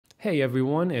Hey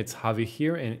everyone, it's Javi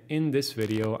here, and in this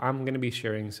video I'm going to be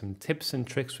sharing some tips and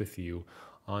tricks with you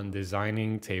on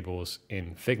designing tables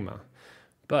in Figma.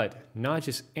 But not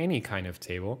just any kind of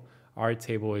table. Our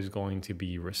table is going to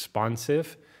be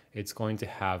responsive. It's going to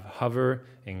have hover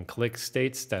and click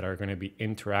states that are going to be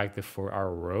interactive for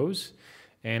our rows.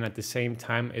 And at the same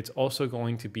time, it's also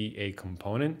going to be a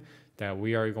component that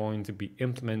we are going to be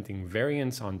implementing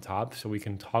variants on top so we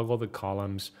can toggle the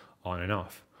columns on and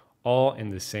off, all in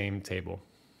the same table.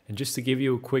 And just to give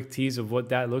you a quick tease of what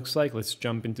that looks like, let's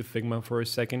jump into Figma for a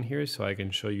second here so I can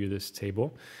show you this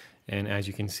table. And as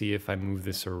you can see, if I move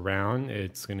this around,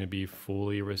 it's going to be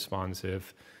fully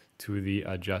responsive to the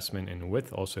adjustment in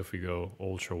width. Also, if we go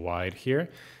ultra wide here,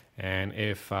 and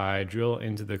if I drill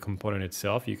into the component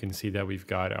itself, you can see that we've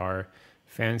got our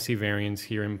fancy variants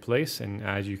here in place. And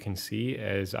as you can see,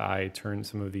 as I turn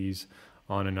some of these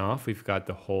on and off, we've got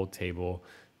the whole table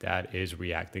that is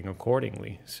reacting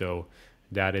accordingly. So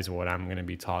that is what I'm going to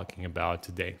be talking about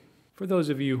today. For those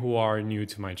of you who are new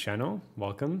to my channel,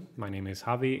 welcome. My name is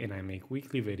Javi and I make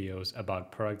weekly videos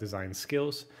about product design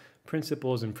skills,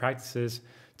 principles, and practices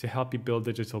to help you build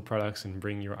digital products and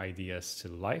bring your ideas to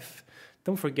life.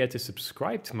 Don't forget to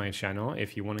subscribe to my channel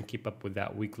if you want to keep up with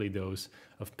that weekly dose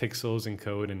of pixels and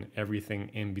code and everything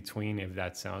in between, if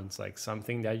that sounds like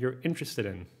something that you're interested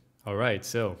in. All right,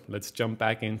 so let's jump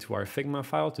back into our Figma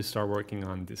file to start working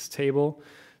on this table.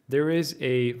 There is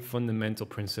a fundamental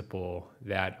principle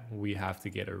that we have to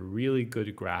get a really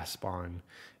good grasp on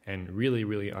and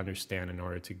really understand in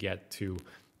order to get to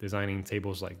designing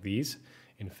tables like these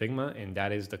in Figma, and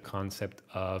that is the concept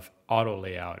of auto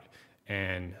layout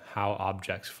and how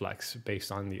objects flex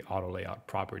based on the auto layout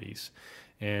properties.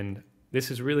 And this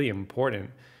is really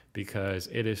important because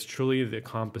it is truly the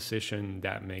composition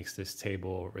that makes this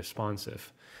table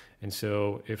responsive. And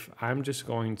so if I'm just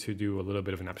going to do a little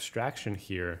bit of an abstraction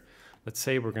here, let's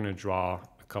say we're going to draw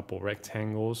a couple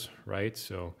rectangles, right?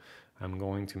 So I'm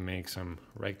going to make some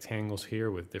rectangles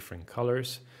here with different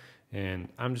colors. And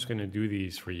I'm just going to do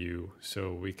these for you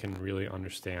so we can really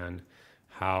understand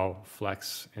how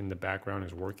flex in the background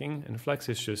is working. And flex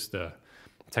is just the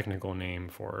technical name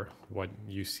for what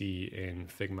you see in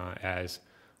Figma as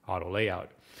auto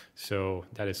layout. So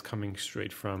that is coming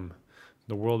straight from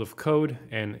the world of code,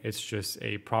 and it's just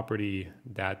a property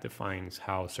that defines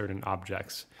how certain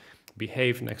objects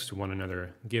behave next to one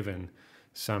another given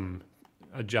some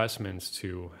adjustments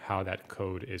to how that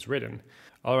code is written.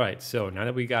 All right, so now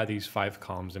that we got these 5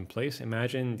 columns in place,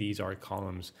 imagine these are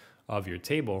columns of your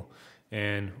table.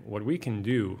 And what we can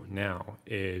do now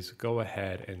is go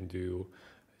ahead and do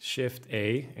Shift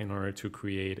A in order to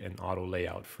create an auto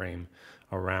layout frame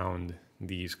around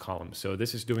these columns. So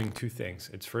this is doing 2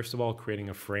 things. It's first of all creating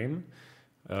a frame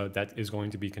that is going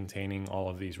to be containing all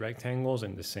of these rectangles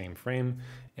in the same frame.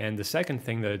 And the second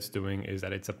thing that it's doing is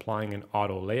that it's applying an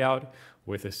auto layout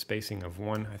with a spacing of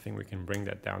 1. I think we can bring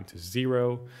that down to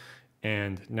 0.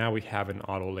 And now we have an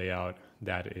auto layout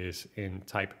that is in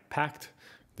type packed.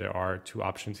 There are 2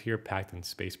 options here, packed and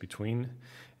space between.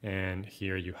 And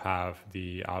here you have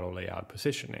the auto layout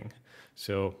positioning.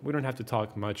 So we don't have to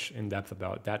talk much in depth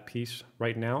about that piece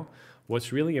right now.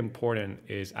 What's really important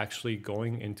is actually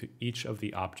going into each of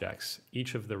the objects,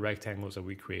 each of the rectangles that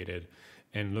we created,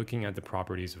 and looking at the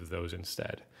properties of those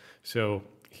instead. So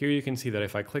here you can see that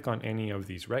if I click on any of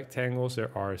these rectangles, there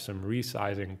are some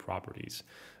resizing properties,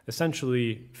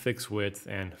 essentially fixed width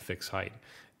and fixed height.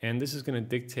 And this is going to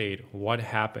dictate what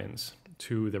happens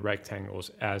to the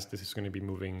rectangles as this is going to be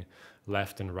moving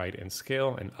left and right in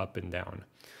scale and up and down.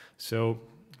 So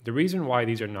the reason why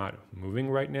these are not moving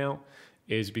right now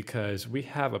is because we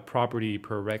have a property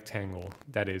per rectangle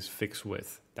that is fixed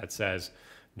width that says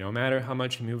no matter how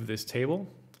much you move this table,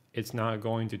 it's not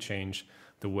going to change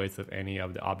the width of any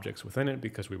of the objects within it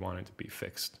because we want it to be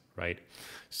fixed, right?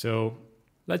 So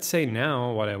let's say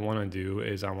now what I want to do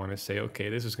is I want to say, okay,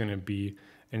 this is going to be,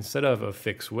 instead of a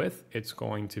fixed width, it's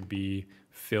going to be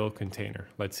fill container.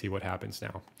 Let's see what happens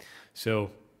now.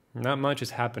 So not much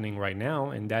is happening right now,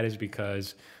 and that is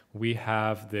because we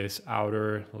have this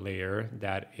outer layer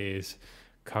that is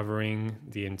covering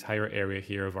the entire area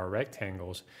here of our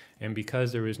rectangles. And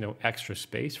because there is no extra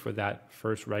space for that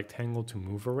first rectangle to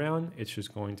move around, it's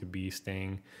just going to be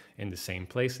staying in the same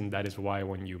place. And that is why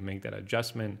when you make that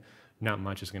adjustment, not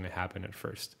much is going to happen at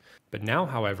first. But now,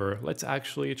 however, let's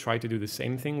actually try to do the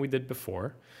same thing we did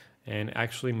before and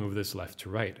actually move this left to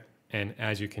right. And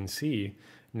as you can see,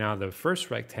 now the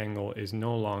first rectangle is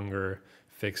no longer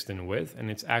fixed in width, and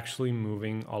it's actually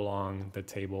moving along the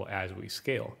table as we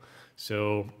scale.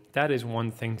 So that is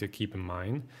one thing to keep in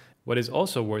mind. What is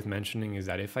also worth mentioning is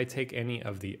that if I take any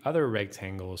of the other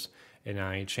rectangles and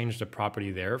I change the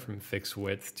property there from fixed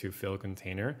width to fill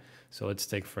container. So let's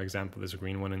take, for example, this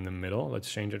green one in the middle.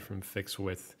 Let's change it from fixed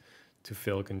width to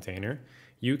fill container.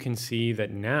 You can see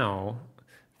that now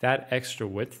that extra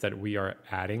width that we are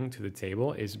adding to the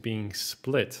table is being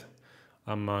split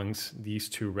amongst these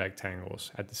two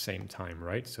rectangles at the same time,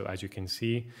 right? So as you can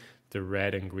see, the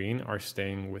red and green are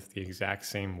staying with the exact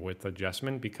same width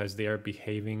adjustment because they are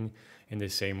behaving in the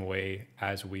same way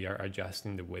as we are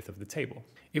adjusting the width of the table.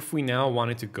 If we now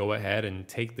wanted to go ahead and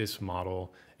take this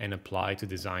model and apply to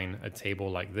design a table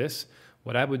like this,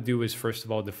 what I would do is first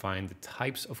of all define the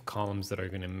types of columns that are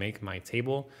going to make my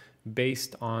table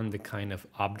based on the kind of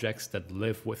objects that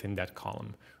live within that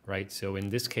column, right? So in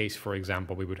this case, for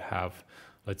example, we would have,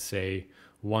 let's say,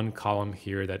 one column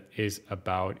here that is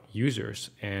about users,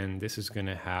 and this is going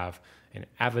to have an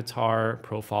avatar,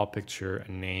 profile picture,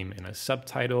 a name, and a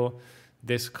subtitle.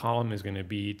 This column is going to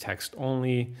be text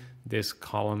only. This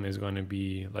column is going to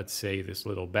be, let's say, this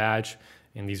little badge,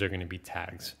 and these are going to be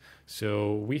tags.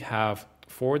 So we have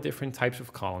 4 different types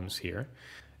of columns here.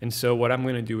 And so what I'm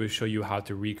going to do is show you how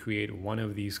to recreate one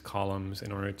of these columns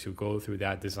in order to go through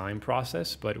that design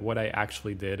process. But what I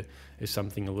actually did is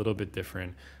something a little bit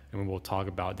different, and we'll talk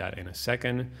about that in a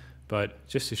second. But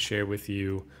just to share with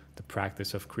you the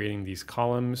practice of creating these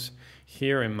columns,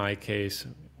 here in my case,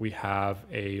 we have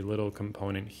a little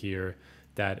component here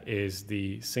that is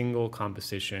the single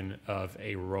composition of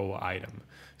a row item.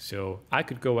 So I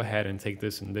could go ahead and take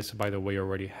this, and this, by the way,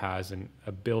 already has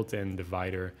a built-in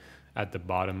divider at the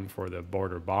bottom for the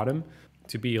border bottom.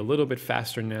 To be a little bit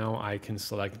faster now, I can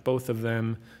select both of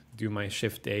them, do my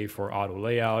Shift A for auto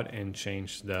layout, and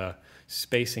change the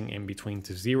spacing in between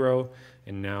to 0.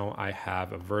 And now I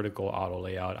have a vertical auto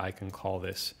layout. I can call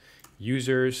this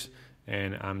users,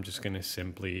 and I'm just going to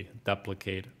simply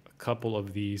duplicate a couple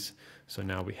of these. So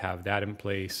now we have that in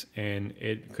place, and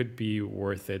it could be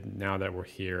worth it now that we're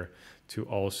here to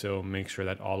also make sure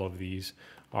that all of these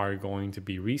are going to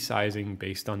be resizing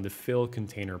based on the fill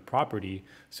container property.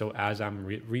 So as I'm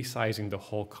resizing the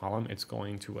whole column, it's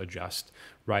going to adjust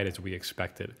right as we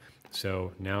expected.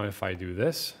 So now if I do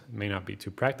this, it may not be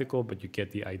too practical, but you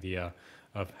get the idea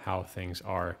of how things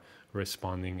are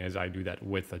responding as I do that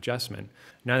width adjustment.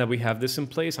 Now that we have this in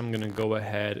place, I'm going to go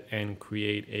ahead and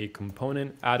create a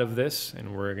component out of this,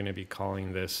 and we're going to be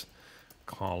calling this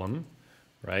column,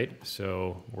 right?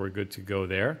 So we're good to go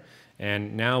there.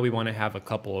 And now we want to have a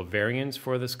couple of variants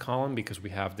for this column because we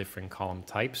have different column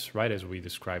types, right, as we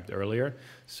described earlier.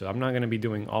 So I'm not going to be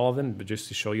doing all of them, but just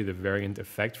to show you the variant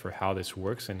effect for how this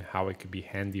works and how it could be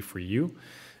handy for you,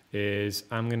 is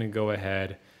I'm going to go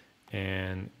ahead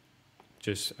and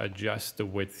just adjust the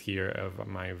width here of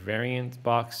my variant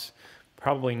box.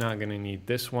 Probably not going to need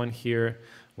this one here.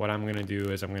 What I'm going to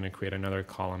do is I'm going to create another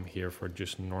column here for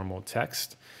just normal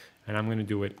text, and I'm going to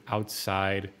do it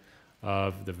outside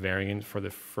of the variant for the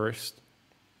first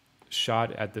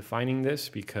shot at defining this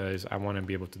because I want to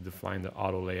be able to define the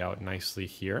auto layout nicely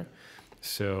here.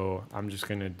 So I'm just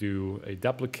going to do a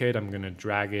duplicate. I'm going to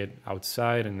drag it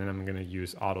outside, and then I'm going to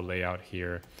use auto layout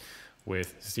here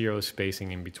with 0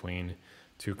 spacing in between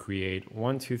to create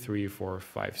 1, 2, 3, 4,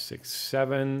 5, 6,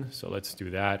 7. So let's do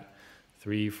that.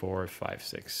 3, 4, 5,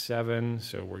 6, 7.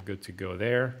 So we're good to go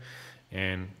there.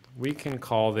 And we can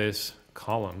call this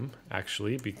column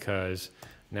actually, because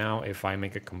now if I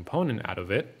make a component out of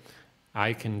it,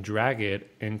 I can drag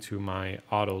it into my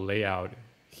auto layout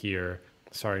here.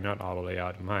 Sorry, not auto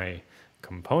layout, my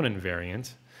component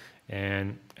variant.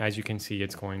 And as you can see,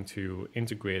 it's going to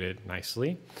integrate it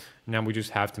nicely. Now we just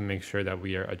have to make sure that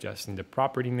we are adjusting the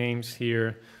property names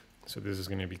here. So this is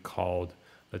going to be called,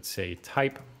 let's say,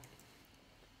 type.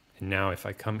 And now if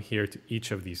I come here to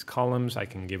each of these columns, I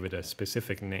can give it a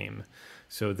specific name.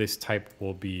 So this type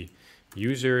will be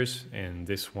users, and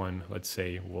this one, let's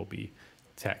say, will be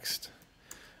text.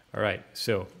 All right,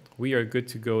 so we are good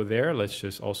to go there. Let's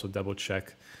just also double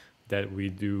check that we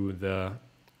do the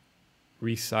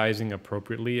resizing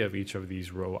appropriately of each of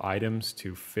these row items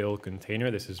to fill container.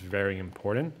 This is very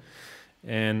important.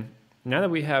 And now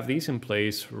that we have these in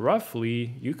place,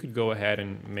 roughly, you could go ahead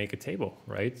and make a table,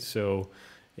 right? So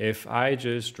if I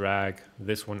just drag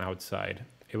this one outside,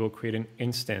 it will create an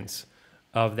instance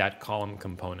of that column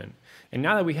component. And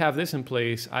now that we have this in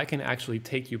place, I can actually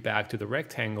take you back to the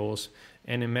rectangles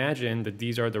and imagine that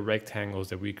these are the rectangles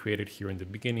that we created here in the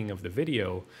beginning of the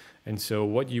video. And so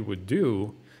what you would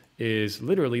do is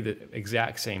literally the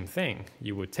exact same thing.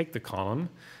 You would take the column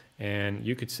and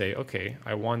you could say, okay,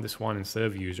 I want this one instead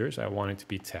of users, I want it to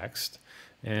be text.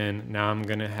 And now I'm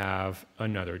going to have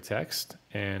another text.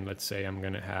 And let's say I'm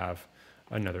going to have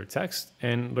another text.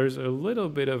 And there's a little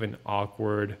bit of an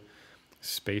awkward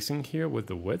spacing here with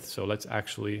the width. So let's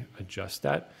actually adjust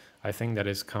that. I think that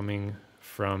is coming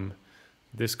from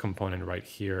this component right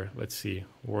here. Let's see,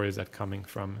 where is that coming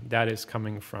from? That is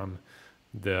coming from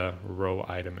the row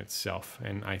item itself.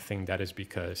 And I think that is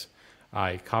because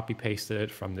I copy pasted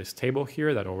it from this table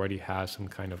here that already has some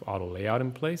kind of auto layout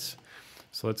in place.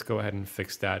 So let's go ahead and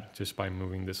fix that just by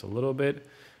moving this a little bit.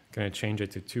 Going to change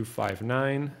it to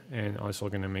 259 and also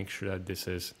going to make sure that this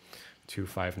is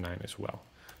 259 as well.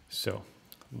 So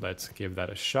let's give that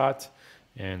a shot,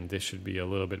 and this should be a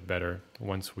little bit better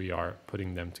once we are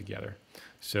putting them together.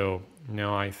 So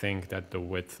now I think that the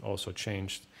width also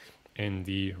changed in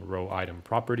the row item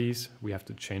properties. We have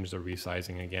to change the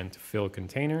resizing again to fill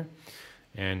container,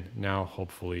 and now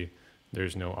hopefully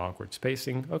there's no awkward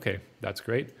spacing. Okay, that's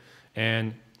great.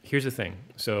 And here's the thing.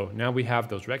 So now we have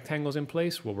those rectangles in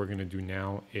place. What we're going to do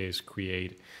now is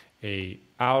create a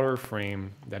outer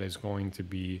frame that is going to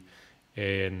be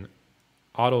an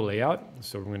auto layout.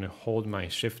 So we're going to hold my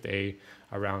Shift A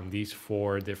around these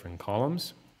 4 different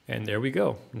columns. And there we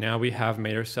go. Now we have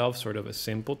made ourselves sort of a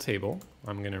simple table.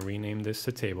 I'm going to rename this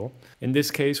to table. In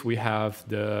this case, we have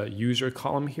the user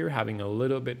column here having a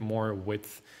little bit more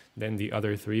width than the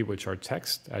other 3, which are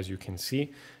text, as you can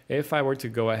see. If I were to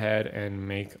go ahead and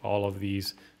make all of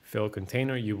these fill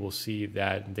container, you will see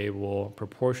that they will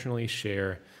proportionally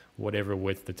share whatever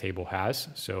width the table has.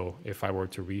 So if I were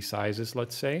to resize this,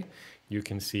 let's say, you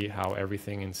can see how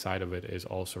everything inside of it is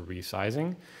also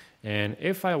resizing. And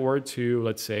if I were to,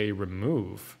 let's say,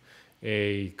 remove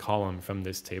a column from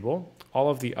this table, all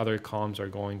of the other columns are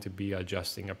going to be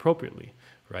adjusting appropriately,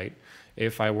 right?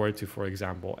 If I were to, for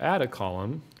example, add a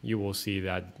column, you will see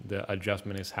that the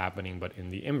adjustment is happening, but in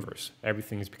the inverse.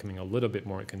 Everything is becoming a little bit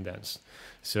more condensed.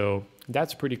 So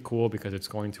that's pretty cool because it's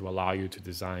going to allow you to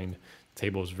design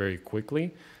tables very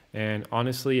quickly. And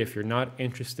honestly, if you're not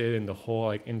interested in the whole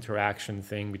like interaction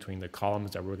thing between the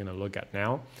columns that we're going to look at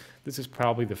now, this is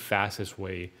probably the fastest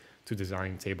way to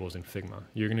design tables in Figma.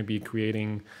 You're going to be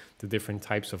creating the different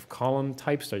types of column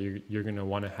types that you're going to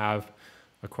want to have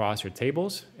across your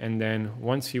tables. And then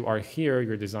once you are here,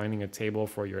 you're designing a table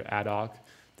for your ad hoc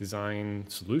design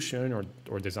solution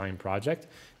or design project.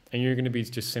 And you're going to be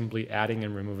just simply adding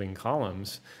and removing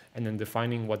columns and then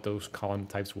defining what those column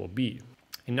types will be.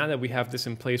 And now that we have this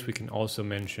in place, we can also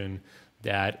mention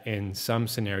that in some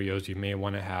scenarios, you may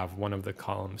want to have one of the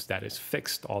columns that is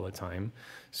fixed all the time.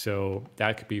 So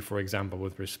that could be, for example,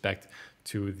 with respect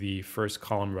to the first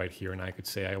column right here. And I could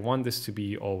say, I want this to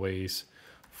be always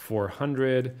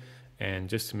 400. And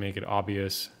just to make it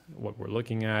obvious what we're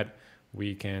looking at,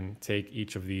 we can take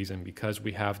each of these, and because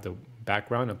we have the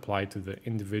background applied to the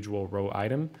individual row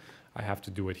item, I have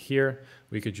to do it here.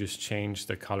 We could just change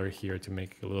the color here to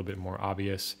make it a little bit more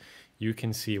obvious. You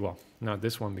can see, well, not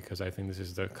this one because I think this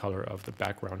is the color of the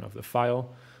background of the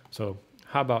file. So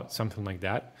how about something like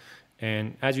that?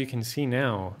 And as you can see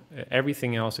now,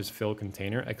 everything else is fill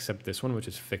container except this one, which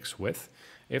is fixed width.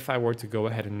 If I were to go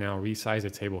ahead and now resize the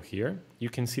table here, you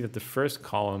can see that the first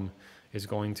column is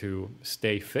going to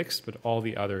stay fixed, but all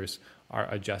the others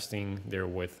are adjusting their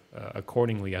width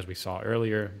accordingly, as we saw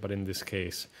earlier, but in this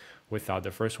case, without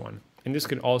the first one. And this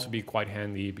could also be quite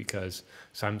handy because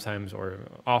sometimes or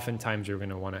oftentimes you're going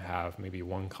to want to have maybe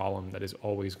one column that is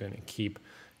always going to keep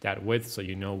that width so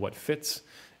you know what fits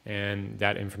and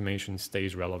that information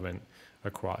stays relevant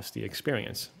across the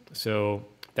experience. So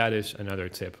that is another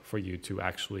tip for you to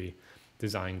actually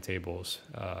design tables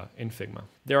in Figma.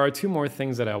 There are 2 more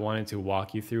things that I wanted to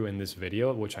walk you through in this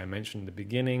video, which I mentioned in the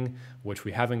beginning, which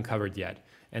we haven't covered yet.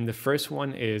 And the first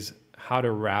one is how to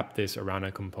wrap this around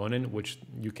a component, which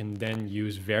you can then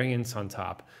use variants on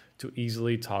top to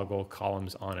easily toggle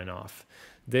columns on and off.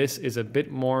 This is a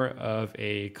bit more of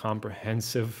a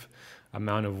comprehensive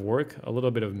amount of work, a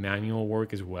little bit of manual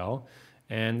work as well.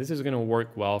 And this is going to work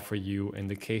well for you in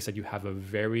the case that you have a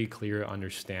very clear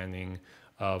understanding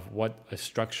of what a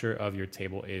structure of your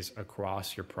table is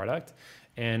across your product.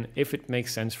 And if it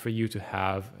makes sense for you to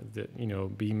have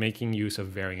be making use of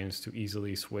variants to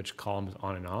easily switch columns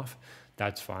on and off,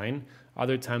 that's fine.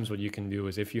 Other times what you can do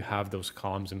is if you have those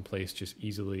columns in place, just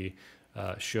easily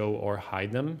show or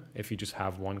hide them. If you just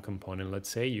have one component, let's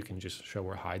say, you can just show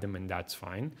or hide them and that's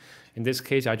fine. In this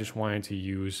case, I just wanted to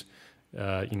use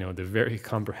the very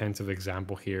comprehensive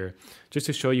example here just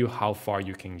to show you how far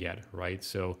you can get, right?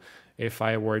 So if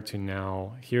I were to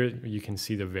now, here you can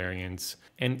see the variants,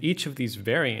 and each of these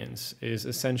variants is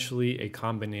essentially a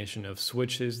combination of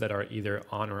switches that are either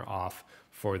on or off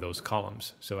for those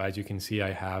columns. So as you can see,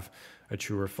 I have a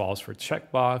true or false for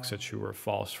checkbox, a true or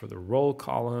false for the role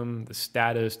column, the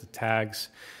status, the tags.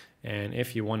 And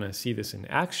if you want to see this in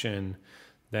action,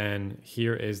 then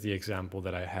here is the example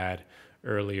that I had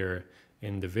earlier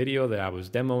in the video that I was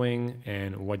demoing.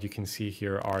 And what you can see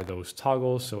here are those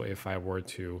toggles. So if I were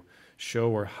to show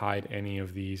or hide any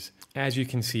of these, as you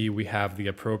can see, we have the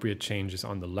appropriate changes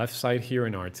on the left side here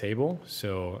in our table.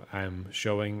 So I'm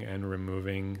showing and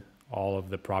removing all of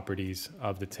the properties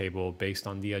of the table based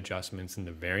on the adjustments in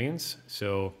the variants.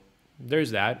 So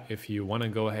there's that. If you want to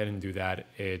go ahead and do that,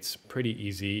 it's pretty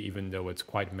easy, even though it's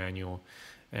quite manual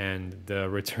and the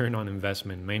return on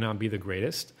investment may not be the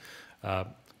greatest.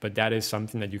 But that is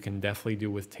something that you can definitely do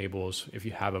with tables if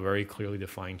you have a very clearly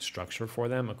defined structure for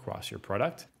them across your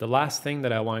product. The last thing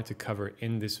that I wanted to cover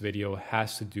in this video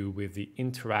has to do with the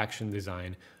interaction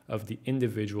design of the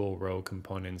individual row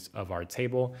components of our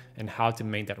table and how to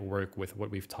make that work with what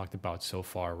we've talked about so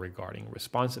far regarding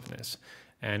responsiveness.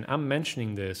 And I'm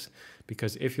mentioning this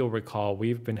because if you'll recall,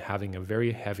 we've been having a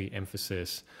very heavy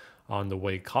emphasis on the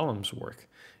way columns work.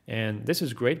 And this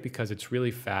is great because it's really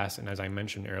fast. And as I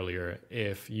mentioned earlier,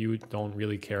 if you don't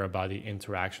really care about the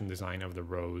interaction design of the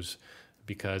rows,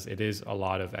 because it is a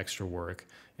lot of extra work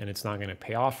and it's not going to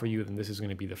pay off for you, then this is going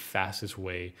to be the fastest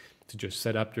way to just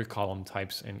set up your column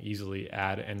types and easily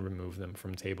add and remove them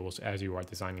from tables as you are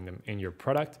designing them in your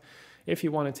product. If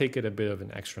you want to take it a bit of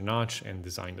an extra notch and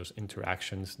design those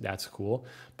interactions, that's cool.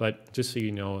 But just so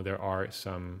you know, there are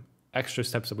some extra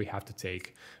steps that we have to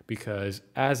take, because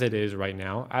as it is right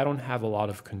now, I don't have a lot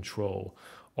of control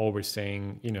over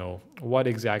saying, what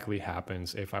exactly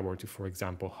happens if I were to, for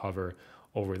example, hover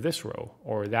over this row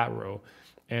or that row.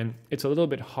 And it's a little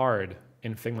bit hard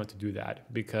in Figma to do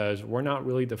that because we're not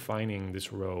really defining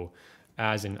this row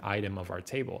as an item of our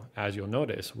table. As you'll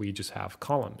notice, we just have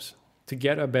columns. To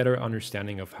get a better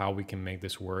understanding of how we can make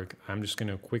this work, I'm just going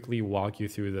to quickly walk you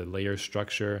through the layer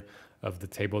structure of the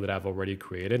table that I've already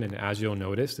created. And as you'll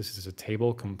notice, this is a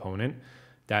table component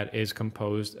that is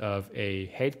composed of a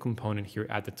head component here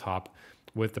at the top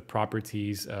with the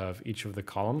properties of each of the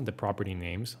column, the property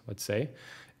names, let's say.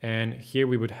 And here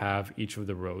we would have each of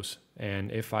the rows.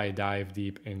 And if I dive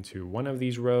deep into one of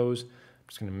these rows, I'm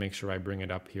just going to make sure I bring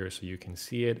it up here so you can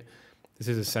see it. This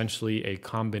is essentially a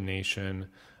combination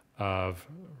of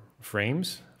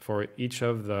frames for each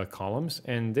of the columns.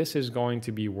 And this is going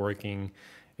to be working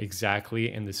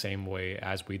exactly in the same way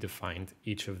as we defined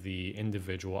each of the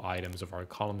individual items of our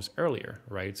columns earlier,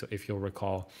 right? So if you'll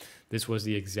recall, this was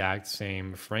the exact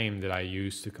same frame that I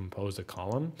used to compose a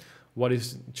column. What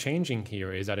is changing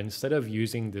here is that instead of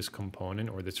using this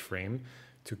component or this frame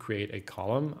to create a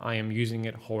column, I am using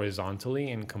it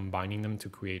horizontally and combining them to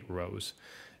create rows.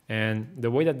 And the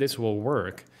way that this will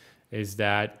work is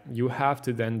that you have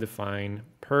to then define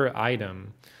per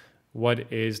item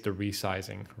what is the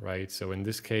resizing, right? So in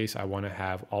this case, I want to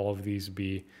have all of these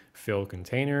be fill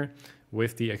container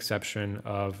with the exception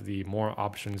of the more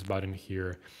options button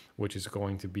here, which is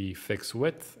going to be fixed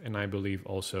width. And I believe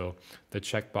also the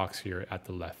checkbox here at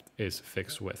the left is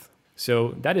fixed width.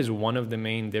 So that is one of the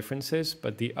main differences,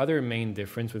 but the other main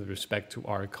difference with respect to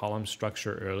our column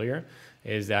structure earlier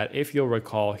is that if you'll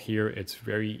recall here, it's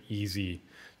very easy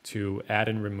to add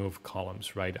and remove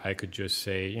columns, right? I could just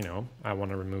say, I want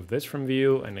to remove this from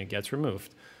view and it gets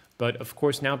removed. But of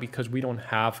course now, because we don't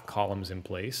have columns in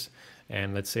place,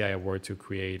 and let's say I were to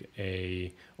create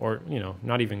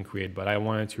not even create, but I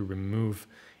wanted to remove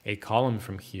a column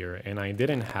from here and I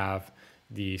didn't have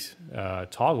these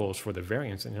toggles for the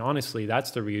variants. And honestly,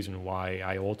 that's the reason why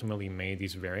I ultimately made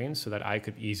these variants, so that I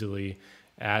could easily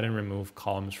add and remove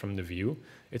columns from the view.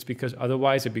 It's because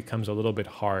otherwise it becomes a little bit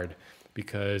hard,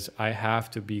 because I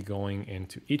have to be going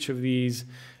into each of these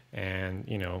and,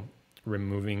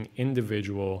 removing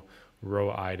individual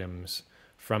row items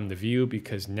from the view,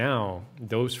 because now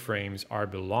those frames are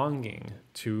belonging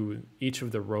to each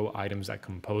of the row items that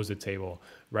compose the table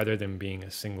rather than being a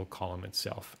single column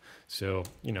itself. So,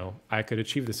 I could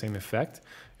achieve the same effect.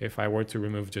 If I were to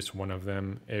remove just one of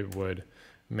them, it would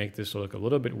make this look a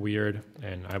little bit weird,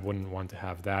 and I wouldn't want to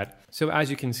have that. So as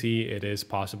you can see, it is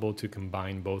possible to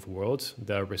combine both worlds,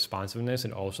 the responsiveness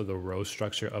and also the row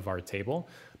structure of our table,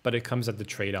 but it comes at the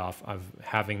trade-off of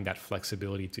having that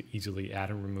flexibility to easily add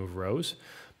and remove rows.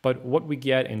 But what we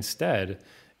get instead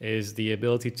is the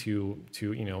ability to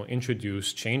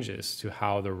introduce changes to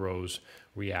how the rows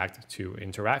react to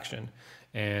interaction.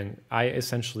 And I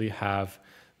essentially have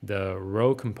the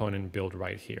row component built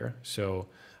right here. So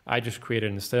I just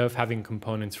created, instead of having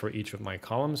components for each of my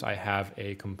columns, I have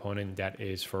a component that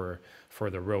is for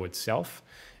the row itself.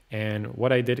 And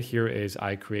what I did here is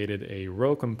I created a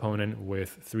row component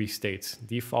with 3 states: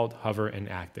 default, hover, and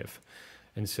active.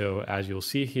 And so as you'll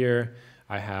see here,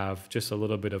 I have just a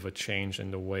little bit of a change in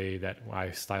the way that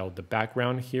I styled the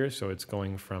background here. So it's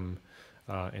going from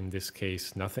in this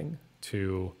case, nothing,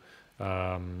 to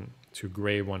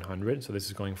gray 100. So this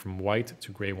is going from white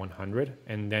to gray 100.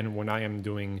 And then when I am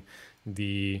doing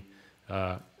the,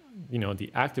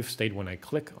 the active state, when I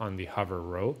click on the hover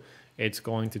row, it's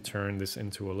going to turn this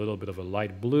into a little bit of a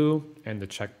light blue, and the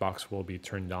checkbox will be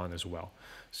turned on as well.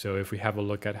 So if we have a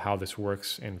look at how this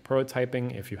works in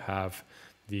prototyping, if you have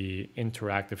the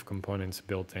interactive components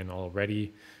built in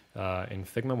already in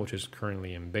Figma, which is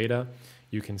currently in beta,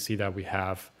 you can see that we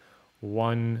have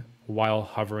one while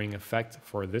hovering effect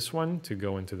for this one to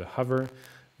go into the hover.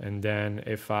 And then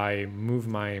if I move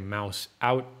my mouse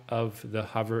out of the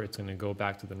hover, it's going to go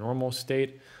back to the normal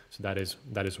state. So that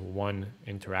is one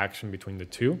interaction between the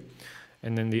two.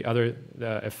 And then the other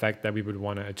effect that we would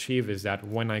want to achieve is that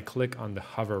when I click on the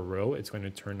hover row, it's going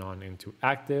to turn on into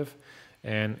active.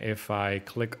 And if I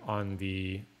click on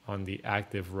the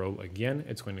active row again,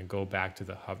 it's going to go back to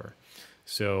the hover.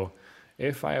 So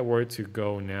if I were to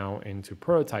go now into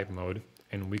prototype mode,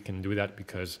 and we can do that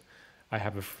because I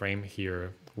have a frame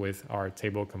here with our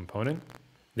table component.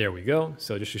 There we go.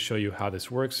 So just to show you how this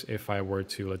works, if I were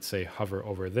to, let's say, hover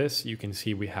over this, you can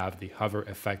see we have the hover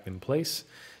effect in place.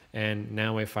 And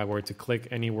now if I were to click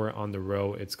anywhere on the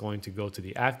row, it's going to go to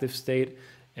the active state.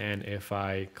 And if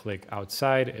I click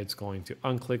outside, it's going to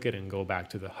unclick it and go back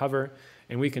to the hover.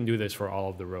 And we can do this for all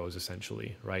of the rows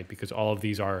essentially, right? Because all of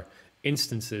these are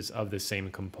instances of the same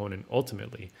component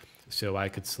ultimately. So I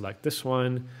could select this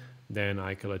one, then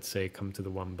I could, let's say, come to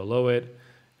the one below it.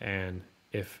 And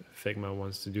if Figma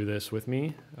wants to do this with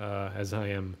me, as I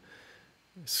am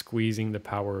squeezing the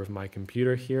power of my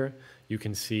computer here, you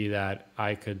can see that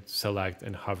I could select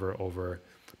and hover over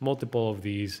multiple of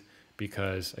these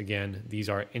because, again, these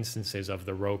are instances of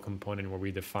the row component where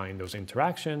we define those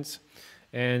interactions.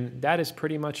 And that is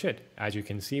pretty much it. As you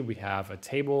can see, we have a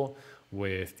table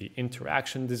with the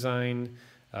interaction design.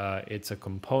 It's a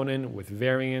component with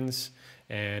variants,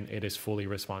 and it is fully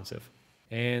responsive.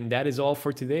 And that is all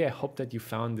for today. I hope that you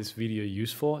found this video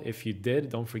useful. If you did,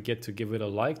 don't forget to give it a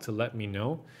like to let me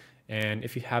know. And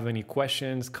if you have any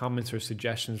questions, comments, or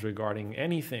suggestions regarding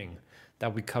anything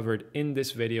that we covered in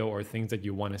this video or things that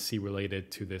you want to see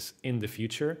related to this in the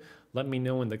future, let me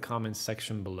know in the comments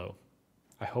section below.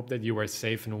 I hope that you are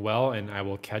safe and well, and I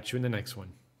will catch you in the next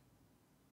one.